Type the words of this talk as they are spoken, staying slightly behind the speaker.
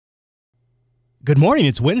Good morning.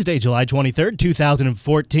 It's Wednesday, July 23rd,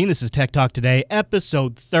 2014. This is Tech Talk Today,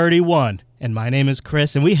 episode 31. And my name is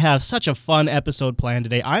Chris, and we have such a fun episode planned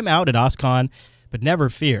today. I'm out at OSCON, but never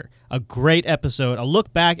fear. A great episode. A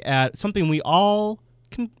look back at something we all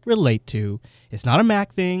can relate to. It's not a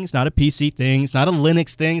Mac thing. It's not a PC thing. It's not a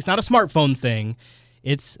Linux thing. It's not a smartphone thing.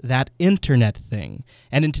 It's that internet thing.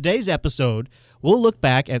 And in today's episode, we'll look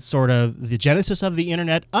back at sort of the genesis of the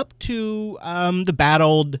internet up to the bad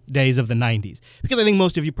old days of the 90s, because I think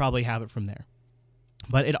most of you probably have it from there.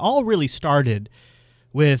 But it all really started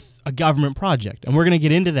with a government project, and we're going to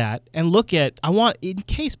get into that and look at, in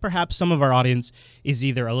case perhaps some of our audience is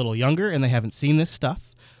either a little younger and they haven't seen this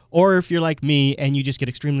stuff, or if you're like me and you just get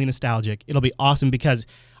extremely nostalgic, it'll be awesome, because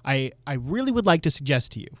I really would like to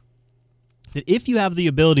suggest to you that if you have the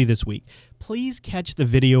ability this week, please catch the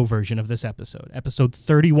video version of this episode, episode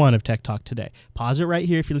 31 of Tech Talk Today. Pause it right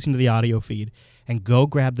here if you're listening to the audio feed, and go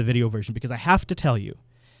grab the video version, because I have to tell you,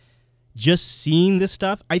 just seeing this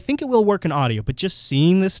stuff, I think it will work in audio, but just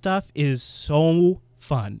seeing this stuff is so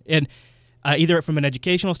fun, and either from an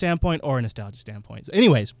educational standpoint or a nostalgia standpoint. So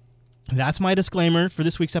anyways, that's my disclaimer for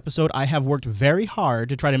this week's episode. I have worked very hard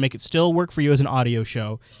to try to make it still work for you as an audio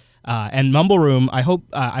show. And Mumble Room,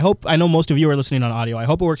 I know most of you are listening on audio. I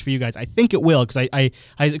hope it works for you guys. I think it will, because I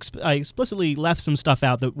explicitly left some stuff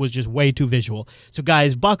out that was just way too visual. So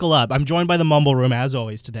guys, buckle up. I'm joined by the Mumble Room, as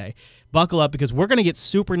always, today. Buckle up, because we're going to get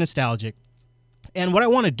super nostalgic. And what I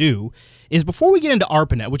want to do is, before we get into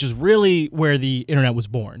ARPANET, which is really where the internet was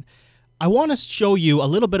born, I want to show you a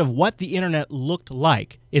little bit of what the internet looked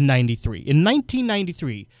like in 93. In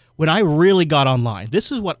 1993, when I really got online,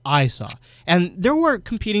 this is what I saw. And there were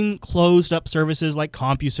competing closed-up services like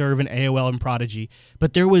CompuServe and AOL and Prodigy,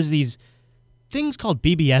 but there was these things called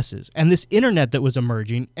BBSs and this internet that was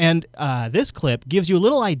emerging. And this clip gives you a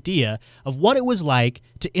little idea of what it was like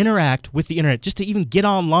to interact with the internet, just to even get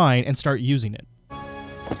online and start using it.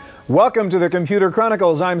 Welcome to the Computer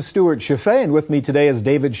Chronicles. I'm Stuart Chaffee, and with me today is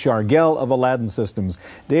David Shargell of Aladdin Systems.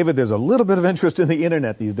 David, there's a little bit of interest in the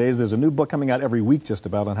internet these days. There's a new book coming out every week just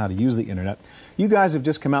about on how to use the internet. You guys have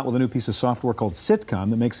just come out with a new piece of software called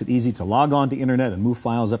Sitcom that makes it easy to log on to internet and move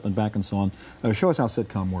files up and back and so on. Show us how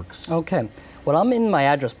Sitcom works. Okay. Well, I'm in my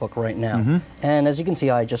address book right now, and as you can see,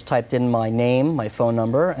 I just typed in my name, my phone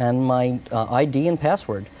number, and my ID and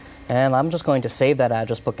password. And I'm just going to save that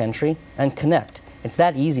address book entry and connect. It's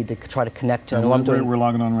that easy to try to connect to. We're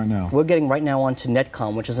logging on right now. We're getting right now onto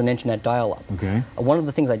Netcom, which is an internet dial-up. Okay. One of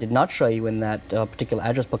the things I did not show you in that particular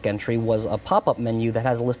address book entry was a pop-up menu that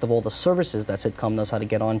has a list of all the services that Sitcom knows how to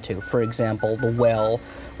get onto. For example, the Well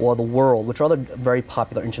or the World, which are other very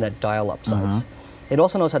popular internet dial-up sites. It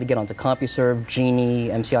also knows how to get onto CompuServe, Genie,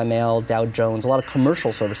 MCI Mail, Dow Jones, a lot of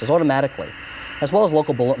commercial services automatically, as well as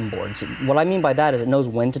local bulletin boards. What I mean by that is it knows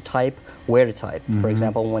when to type, where to type. For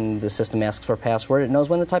example, when the system asks for a password, it knows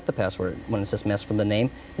when to type the password. When the system asks for the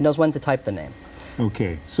name, it knows when to type the name.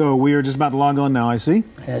 Okay, so we are just about to log on now, I see.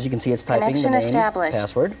 As you can see, it's typing the name,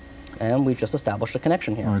 password, and we've just established a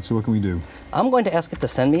connection here. All right, so what can we do? I'm going to ask it to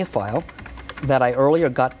send me a file that I earlier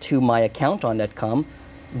got to my account on Netcom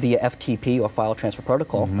via FTP, or File Transfer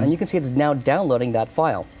Protocol, and you can see it's now downloading that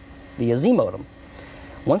file via Z modem.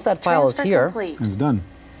 Once that file is here, it's done.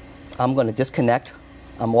 I'm going to disconnect.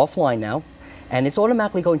 I'm offline now, and it's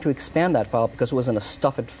automatically going to expand that file because it was in a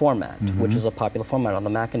stuffed format, which is a popular format on the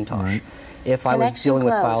Macintosh. Right. If I was dealing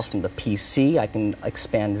with files from the PC, I can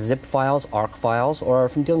expand zip files, ARC files, or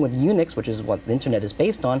if I'm dealing with Unix, which is what the internet is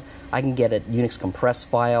based on, I can get at Unix compressed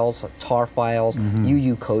files, tar files,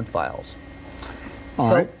 UU code files.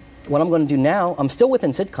 So what I'm going to do now, I'm still within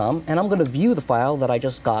Sitcom, and I'm going to view the file that I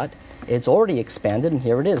just got. It's already expanded, and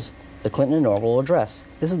here it is, the Clinton inaugural address.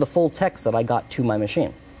 This is the full text that I got to my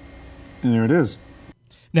machine. And there it is.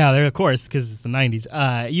 Now, there, of course, because it's the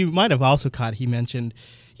 90s, you might have also caught he mentioned,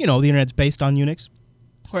 the internet's based on Unix.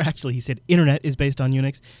 Or actually, he said internet is based on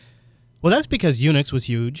Unix. Well, that's because Unix was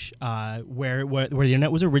huge, where the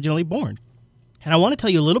internet was originally born. And I want to tell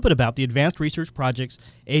you a little bit about the Advanced Research Projects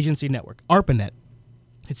Agency Network, ARPANET.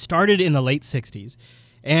 It started in the late 60s.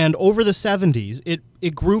 And over the 70s,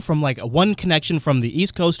 it grew from like one connection from the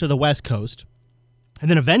East Coast to the West Coast. And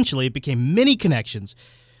then eventually it became many connections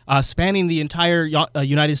spanning the entire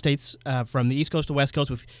United States from the East Coast to West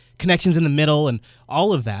Coast, with connections in the middle and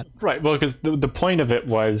all of that. Right. Well, because the point of it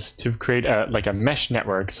was to create a mesh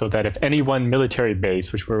network so that if any one military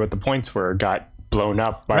base, which were what the points were, got blown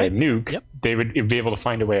up by a nuke, they would be able to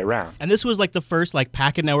find a way around. And this was like the first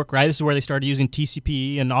packet network, right? This is where they started using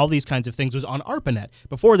TCP and all these kinds of things, was on ARPANET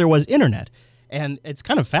before there was internet. And it's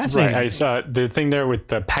kind of fascinating. Right. I saw the thing there with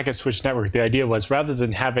the packet switch network. The idea was, rather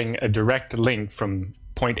than having a direct link from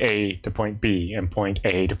point A to point B and point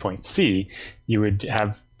A to point C, you would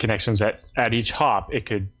have connections that at each hop it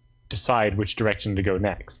could decide which direction to go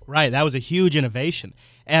next. Right, that was a huge innovation.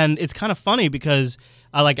 And it's kind of funny because,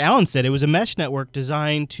 like Alan said, it was a mesh network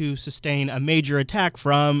designed to sustain a major attack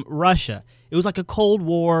from Russia. It was like a Cold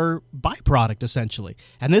War byproduct, essentially.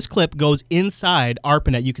 And this clip goes inside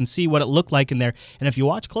ARPANET. You can see what it looked like in there. And if you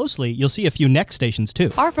watch closely, you'll see a few next stations, too.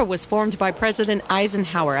 ARPA was formed by President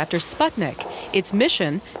Eisenhower after Sputnik. Its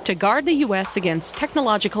mission, to guard the U.S. against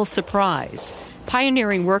technological surprise.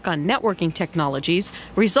 Pioneering work on networking technologies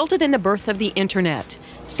resulted in the birth of the Internet.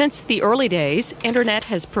 Since the early days, Internet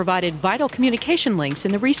has provided vital communication links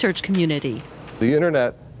in the research community. The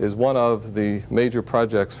Internet is one of the major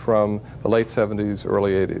projects from the late 70s,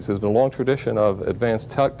 early 80s. There's been a long tradition of advanced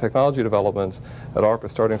technology developments at ARPA,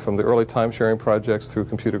 starting from the early time-sharing projects through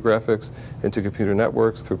computer graphics, into computer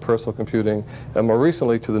networks, through personal computing, and more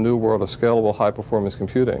recently to the new world of scalable high-performance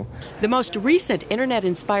computing. The most recent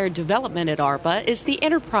Internet-inspired development at ARPA is the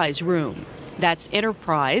Enterprise Room. That's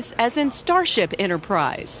Enterprise, as in Starship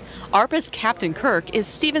Enterprise. ARPA's Captain Kirk is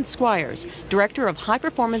Stephen Squires, Director of High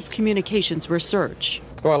Performance Communications Research.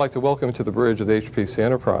 Well, I'd like to welcome you to the bridge of the HPC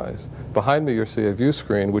Enterprise. Behind me, you'll see a view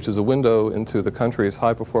screen, which is a window into the country's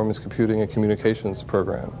high-performance computing and communications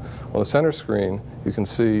program. On the center screen, you can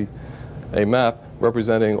see a map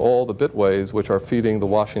representing all the bitways which are feeding the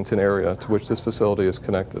Washington area to which this facility is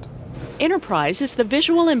connected. Enterprise is the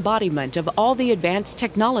visual embodiment of all the advanced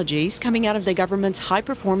technologies coming out of the government's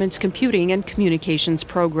high-performance computing and communications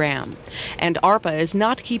program. And ARPA is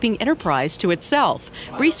not keeping Enterprise to itself.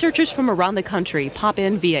 Researchers from around the country pop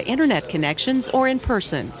in via internet connections or in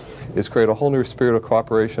person. Is create a whole new spirit of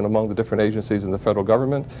cooperation among the different agencies in the federal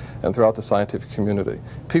government and throughout the scientific community.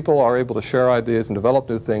 People are able to share ideas and develop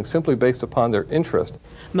new things simply based upon their interest.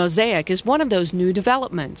 Mosaic is one of those new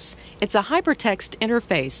developments. It's a hypertext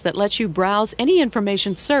interface that lets you browse any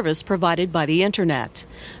information service provided by the Internet.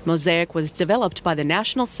 Mosaic was developed by the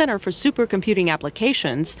National Center for Supercomputing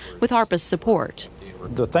Applications with ARPA's support.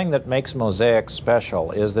 The thing that makes Mosaic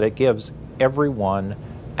special is that it gives everyone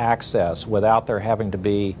access without there having to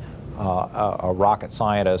be a rocket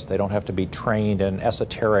scientist. They don't have to be trained in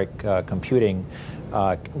esoteric computing.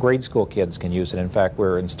 Grade school kids can use it. In fact,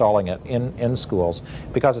 we're installing it in schools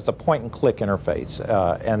because it's a point-and-click interface.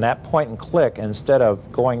 And that point-and-click, instead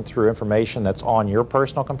of going through information that's on your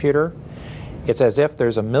personal computer, it's as if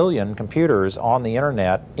there's a million computers on the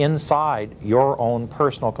Internet inside your own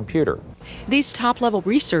personal computer. These top-level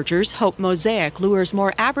researchers hope Mosaic lures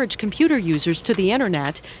more average computer users to the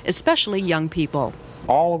Internet, especially young people.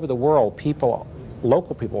 All over the world,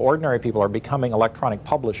 local people, ordinary people are becoming electronic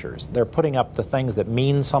publishers. They're putting up the things that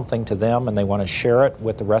mean something to them and they want to share it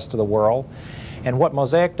with the rest of the world. And what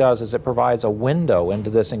Mosaic does is it provides a window into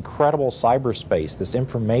this incredible cyberspace, this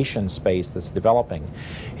information space that's developing.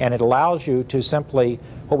 And it allows you to simply,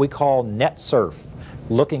 what we call net surf,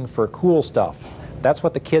 looking for cool stuff. That's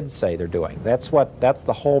what the kids say they're doing. That's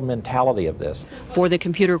the whole mentality of this. For the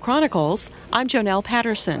Computer Chronicles, I'm Jonelle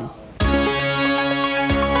Patterson.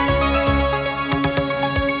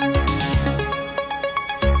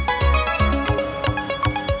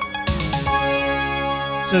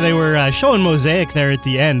 So they were showing Mosaic there at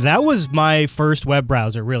the end. That was my first web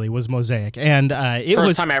browser, really, was Mosaic. And it was...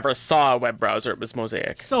 First time I ever saw a web browser, it was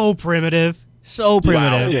Mosaic. So primitive. So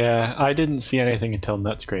primitive. Wow. Yeah, I didn't see anything until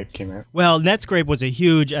Netscape came out. Well, Netscape was a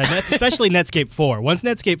huge, especially Netscape 4. Once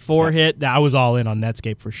Netscape 4 hit, I was all in on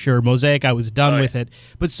Netscape for sure. Mosaic, I was done with it.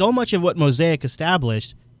 But so much of what Mosaic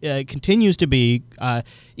established continues to be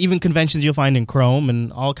even conventions you'll find in Chrome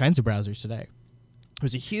and all kinds of browsers today. It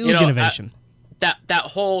was a huge innovation. That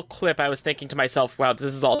whole clip, I was thinking to myself, wow,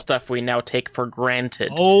 this is all stuff we now take for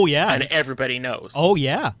granted. Oh, yeah. And everybody knows. Oh,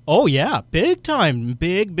 yeah. Oh, yeah. Big time.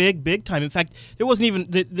 Big time. In fact, there wasn't even...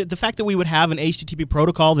 The fact that we would have an HTTP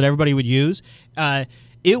protocol that everybody would use,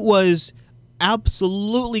 it was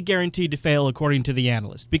absolutely guaranteed to fail according to the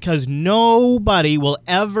analyst because nobody will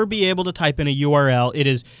ever be able to type in a URL.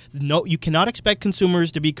 You cannot expect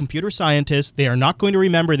consumers to be computer scientists. They are not going to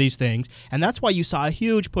remember these things, and that's why you saw a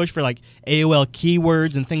huge push for like AOL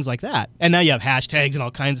keywords and things like that. And now you have hashtags and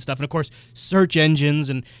all kinds of stuff, and of course search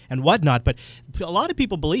engines and whatnot. But a lot of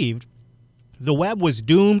people believed the web was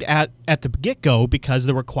doomed at the get-go because of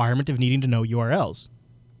the requirement of needing to know URLs.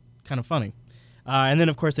 Kind of funny. And then,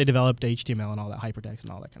 of course, they developed HTML and all that hypertext and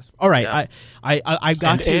all that kind of stuff. All right, yeah. I've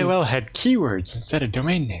got and to. AOL had keywords instead of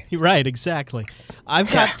domain name. Right, exactly.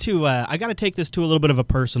 I've got to. I got to take this to a little bit of a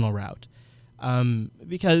personal route,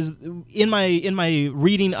 because in my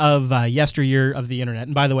reading of yesteryear of the internet,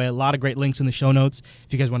 and by the way, a lot of great links in the show notes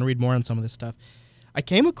if you guys want to read more on some of this stuff. I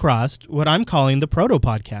came across what I'm calling the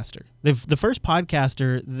proto-podcaster. The first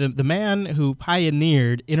podcaster, the man who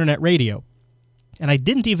pioneered internet radio. And I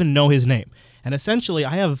didn't even know his name. And essentially,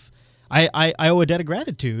 I owe a debt of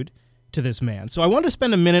gratitude to this man. So I wanted to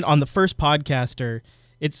spend a minute on the first podcaster.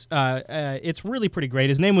 It's really pretty great.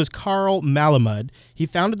 His name was Carl Malamud. He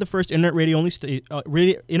founded the first internet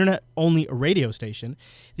only radio station,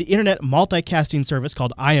 the Internet Multicasting Service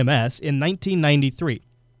called IMS, in 1993.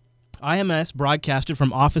 IMS broadcasted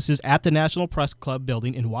from offices at the National Press Club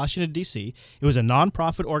building in Washington, D.C. It was a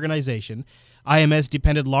nonprofit organization. IMS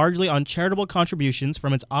depended largely on charitable contributions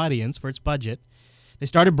from its audience for its budget. They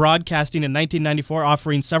started broadcasting in 1994,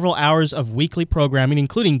 offering several hours of weekly programming,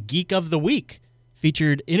 including Geek of the Week,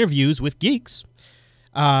 featured interviews with geeks.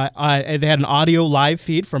 They had an audio live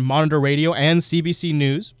feed from Monitor Radio and CBC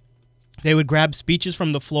News. They would grab speeches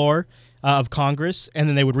from the floor of Congress, and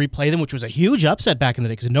then they would replay them, which was a huge upset back in the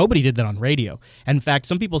day because nobody did that on radio. And in fact,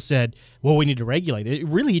 some people said, well, we need to regulate it. It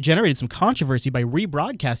really generated some controversy by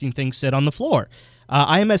rebroadcasting things said on the floor.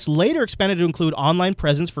 IMS later expanded to include online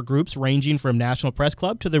presence for groups ranging from National Press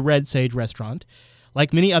Club to the Red Sage Restaurant.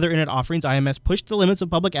 Like many other internet offerings, IMS pushed the limits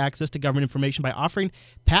of public access to government information by offering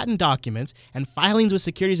patent documents and filings with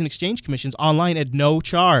Securities and Exchange Commissions online at no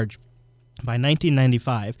charge. By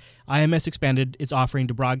 1995, IMS expanded its offering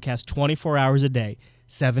to broadcast 24 hours a day,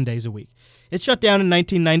 7 days a week. It shut down in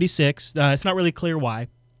 1996. It's not really clear why.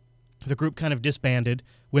 The group kind of disbanded,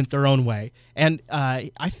 went their own way. And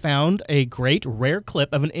I found a great, rare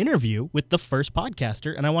clip of an interview with the first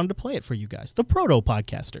podcaster, and I wanted to play it for you guys, the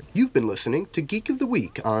proto-podcaster. You've been listening to Geek of the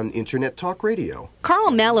Week on Internet Talk Radio.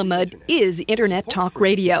 Carl Malamud is Internet Talk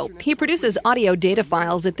Radio. He produces audio data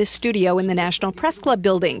files at this studio in the National Press Club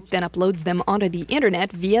building, then uploads them onto the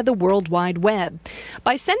Internet via the World Wide Web.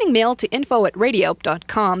 By sending mail to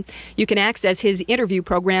info@radio.com, you can access his interview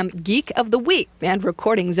program, Geek of the Week, and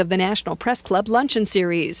recordings of the National Press Club Luncheon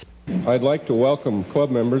Series. I'd like to welcome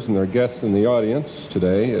club members and their guests in the audience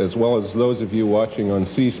today, as well as those of you watching on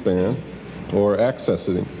C-SPAN or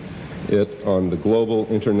accessing it on the Global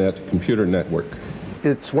Internet Computer Network.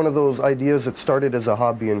 It's one of those ideas that started as a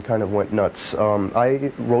hobby and kind of went nuts.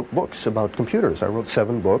 I wrote books about computers. I wrote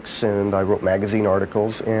 7 books, and I wrote magazine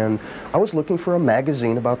articles, and I was looking for a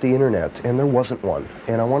magazine about the internet, and there wasn't one,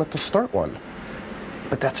 and I wanted to start one.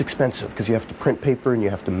 But that's expensive because you have to print paper, and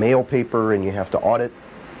you have to mail paper, and you have to audit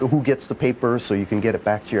who gets the paper so you can get it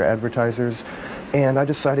back to your advertisers. And I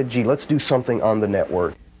decided, gee, let's do something on the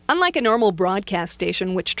network. Unlike a normal broadcast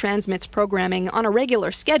station which transmits programming on a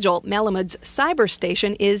regular schedule, Malamud's cyber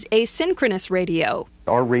station is asynchronous radio.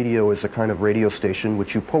 Our radio is a kind of radio station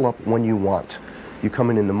which you pull up when you want. You come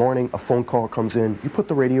in the morning, a phone call comes in, you put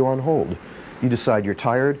the radio on hold. You decide you're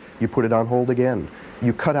tired, you put it on hold again.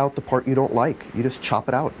 You cut out the part you don't like. You just chop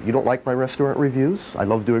it out. You don't like my restaurant reviews? I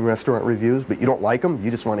love doing restaurant reviews, but you don't like them?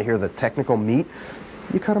 You just want to hear the technical meat?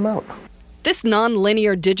 You cut them out. This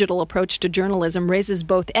non-linear digital approach to journalism raises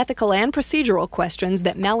both ethical and procedural questions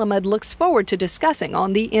that Malamud looks forward to discussing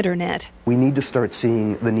on the Internet. We need to start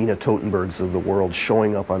seeing the Nina Totenbergs of the world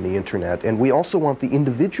showing up on the Internet, and we also want the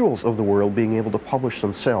individuals of the world being able to publish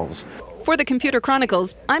themselves. For the Computer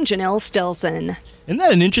Chronicles, I'm Janelle Stelson. Isn't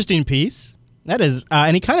that an interesting piece? That is,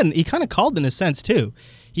 and he kind of called in a sense too.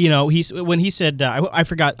 You know, when he said, I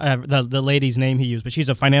forgot the lady's name he used, but she's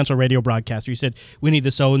a financial radio broadcaster. He said, we need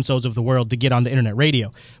the so-and-sos of the world to get onto internet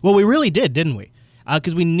radio. Well, we really did, didn't we?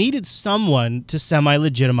 Because we needed someone to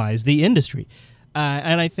semi-legitimize the industry.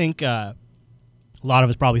 And I think a lot of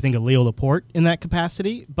us probably think of Leo Laporte in that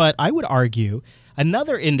capacity, but I would argue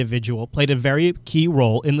another individual played a very key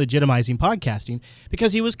role in legitimizing podcasting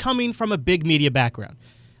because he was coming from a big media background,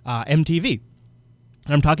 MTV.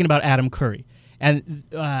 And I'm talking about Adam Curry. And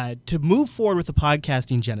to move forward with the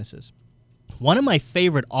podcasting genesis, one of my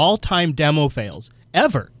favorite all-time demo fails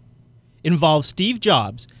ever involves Steve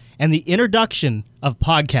Jobs and the introduction of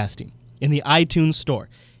podcasting in the iTunes store.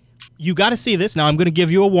 You got to see this. Now, I'm going to give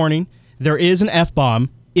you a warning. There is an F-bomb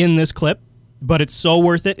in this clip, but it's so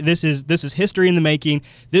worth it. This is history in the making.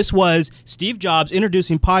 This was Steve Jobs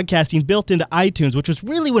introducing podcasting built into iTunes, which was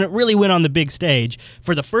really when it really went on the big stage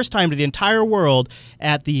for the first time to the entire world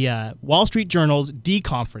at the Wall Street Journal's D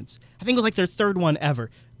Conference. I think it was like their 3rd one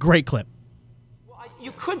ever. Great clip. Well,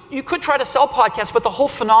 you could try to sell podcasts, but the whole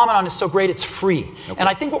phenomenon is so great it's free. Okay. And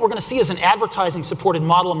I think what we're going to see is an advertising-supported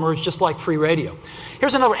model emerge just like free radio.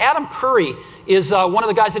 Here's another. Adam Curry is one of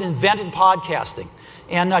the guys that invented podcasting.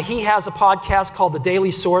 And he has a podcast called The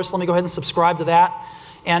Daily Source. Let me go ahead and subscribe to that.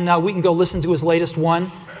 And we can go listen to his latest one.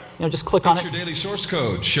 You know, just click on it. Your daily source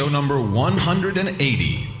code, show number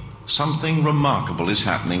 180. Something remarkable is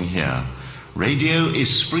happening here. radio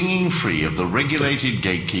is springing free of the regulated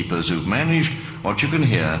gatekeepers who've managed what you can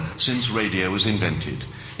hear since radio was invented.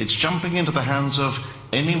 It's jumping into the hands of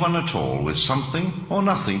anyone at all with something or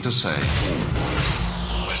nothing to say.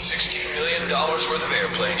 With $16 million worth of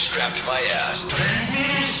airplane strapped to my ass,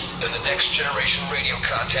 and the next generation radio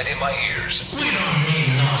content in my ears, we don't need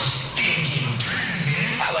no stinking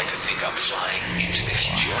transmitter. I like to think I'm flying into the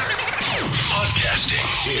future. Podcasting.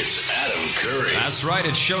 It's Adam Curry. That's right.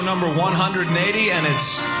 It's show number 180, and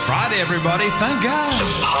it's Friday, everybody. Thank God.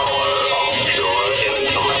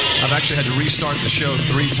 I've actually had to restart the show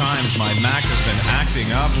 3 times. My Mac has been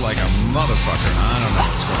acting up like a motherfucker. I don't know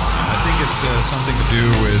what's going on. I think it's something to do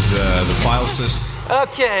with the file system.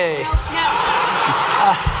 Okay. Now,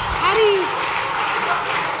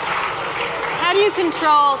 how do you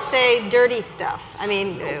control, say, dirty stuff? I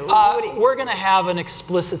mean, we're going to have an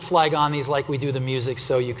explicit flag on these like we do the music,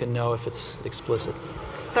 so you can know if it's explicit.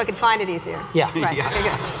 So I can find it easier. Yeah. Right. Yeah. Okay,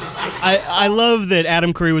 good. I love that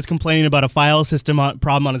Adam Curry was complaining about a file system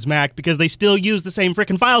problem on his Mac because they still use the same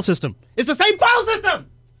frickin' file system. It's the same file system!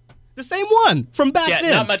 The same one from back then.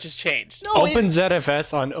 Yeah, not much has changed. No,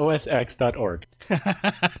 OpenZFS on osx.org.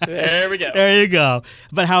 There we go. There you go.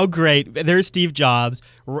 But how great. There's Steve Jobs,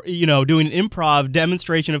 doing an improv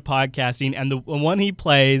demonstration of podcasting, and the one he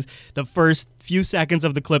plays, the first few seconds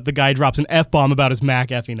of the clip, the guy drops an F-bomb about his Mac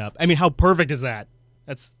effing up. I mean, how perfect is that?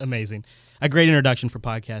 That's amazing. A great introduction for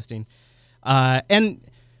podcasting. And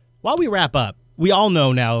while we wrap up, we all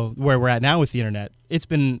know now where we're at now with the internet. It's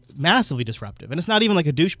been massively disruptive. And it's not even like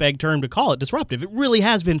a douchebag term to call it disruptive. It really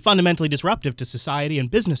has been fundamentally disruptive to society and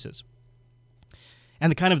businesses.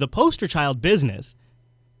 And the poster child business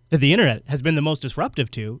that the internet has been the most disruptive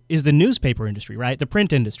to is the newspaper industry, right? The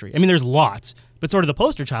print industry. I mean, there's lots, but sort of the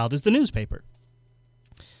poster child is the newspaper.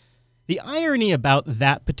 The irony about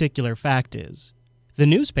that particular fact is the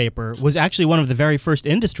newspaper was actually one of the very first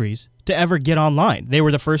industries to ever get online. They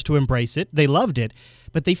were the first to embrace it. They loved it,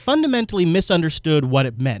 but they fundamentally misunderstood what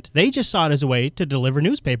it meant. They just saw it as a way to deliver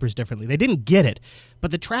newspapers differently. They didn't get it.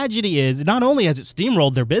 But the tragedy is, not only has it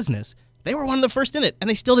steamrolled their business, they were one of the first in it, and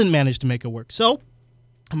they still didn't manage to make it work. So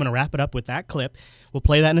I'm going to wrap it up with that clip. We'll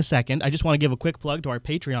play that in a second. I just want to give a quick plug to our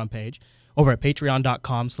Patreon page over at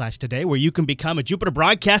patreon.com/today, where you can become a Jupiter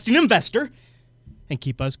Broadcasting investor and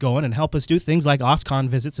keep us going and help us do things like OSCON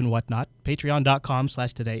visits and whatnot.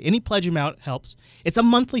 Patreon.com/today. Any pledge amount helps. It's a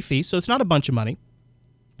monthly fee, so it's not a bunch of money.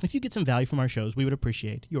 If you get some value from our shows, we would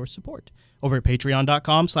appreciate your support over at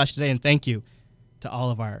patreon.com/today. And thank you to all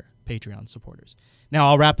of our Patreon supporters. Now,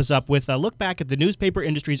 I'll wrap us up with a look back at the newspaper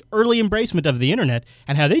industry's early embracement of the internet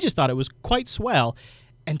and how they just thought it was quite swell,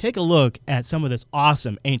 and take a look at some of this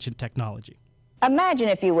awesome ancient technology. Imagine,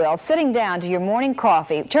 if you will, sitting down to your morning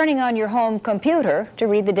coffee, turning on your home computer to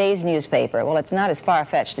read the day's newspaper. Well, it's not as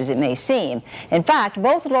far-fetched as it may seem. In fact,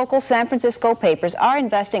 both local San Francisco papers are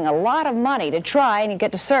investing a lot of money to try and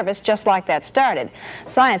get a service just like that started.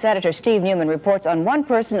 Science editor Steve Newman reports on one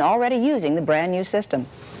person already using the brand new system.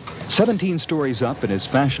 17 stories up in his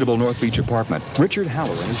fashionable North Beach apartment, Richard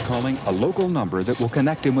Halloran is calling a local number that will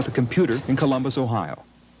connect him with a computer in Columbus, Ohio.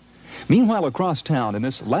 Meanwhile, across town, in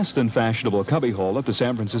this less than fashionable cubbyhole at the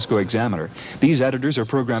San Francisco Examiner, these editors are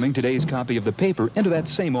programming today's copy of the paper into that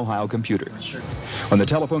same Ohio computer. When the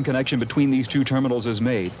telephone connection between these two terminals is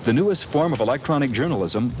made, the newest form of electronic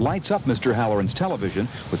journalism lights up Mr. Halloran's television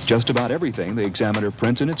with just about everything the Examiner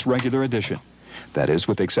prints in its regular edition. That is,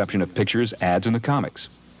 with the exception of pictures, ads, and the comics.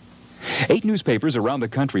 8 newspapers around the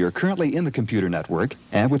country are currently in the computer network,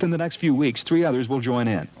 and within the next few weeks, 3 others will join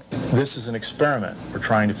in. This is an experiment. We're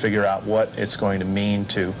trying to figure out what it's going to mean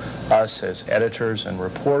to us as editors and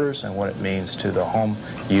reporters, and what it means to the home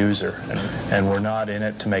user. And we're not in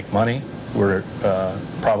it to make money. We're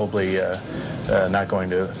probably not going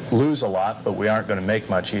to lose a lot, but we aren't going to make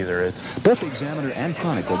much either. Both the Examiner and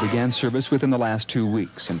Chronicle began service within the last 2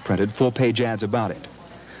 weeks and printed full-page ads about it.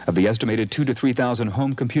 Of the estimated 2,000 to 3,000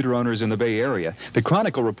 home computer owners in the Bay Area, the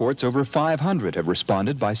Chronicle reports over 500 have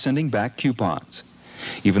responded by sending back coupons.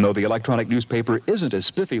 Even though the electronic newspaper isn't as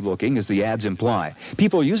spiffy looking as the ads imply,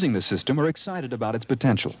 people using the system are excited about its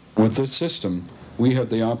potential. With this system, we have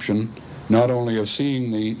the option not only of seeing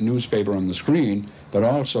the newspaper on the screen, but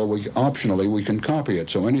also optionally we can copy it.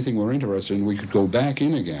 So anything we're interested in, we could go back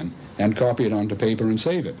in again and copy it onto paper and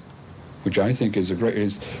save it, which I think is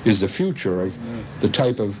the future of the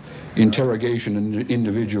type of interrogation an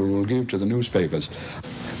individual will give to the newspapers.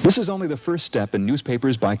 This is only the first step in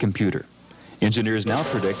newspapers by computer. Engineers now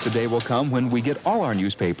predict the day will come when we get all our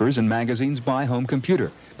newspapers and magazines by home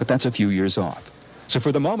computer, but that's a few years off. So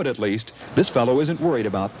for the moment at least, this fellow isn't worried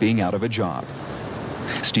about being out of a job.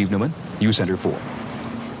 Steve Newman, U Center 4.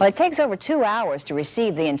 Well, it takes over 2 hours to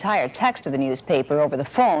receive the entire text of the newspaper over the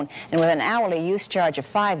phone, and with an hourly use charge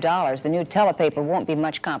of $5, the new telepaper won't be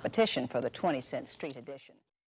much competition for the 20-cent street edition.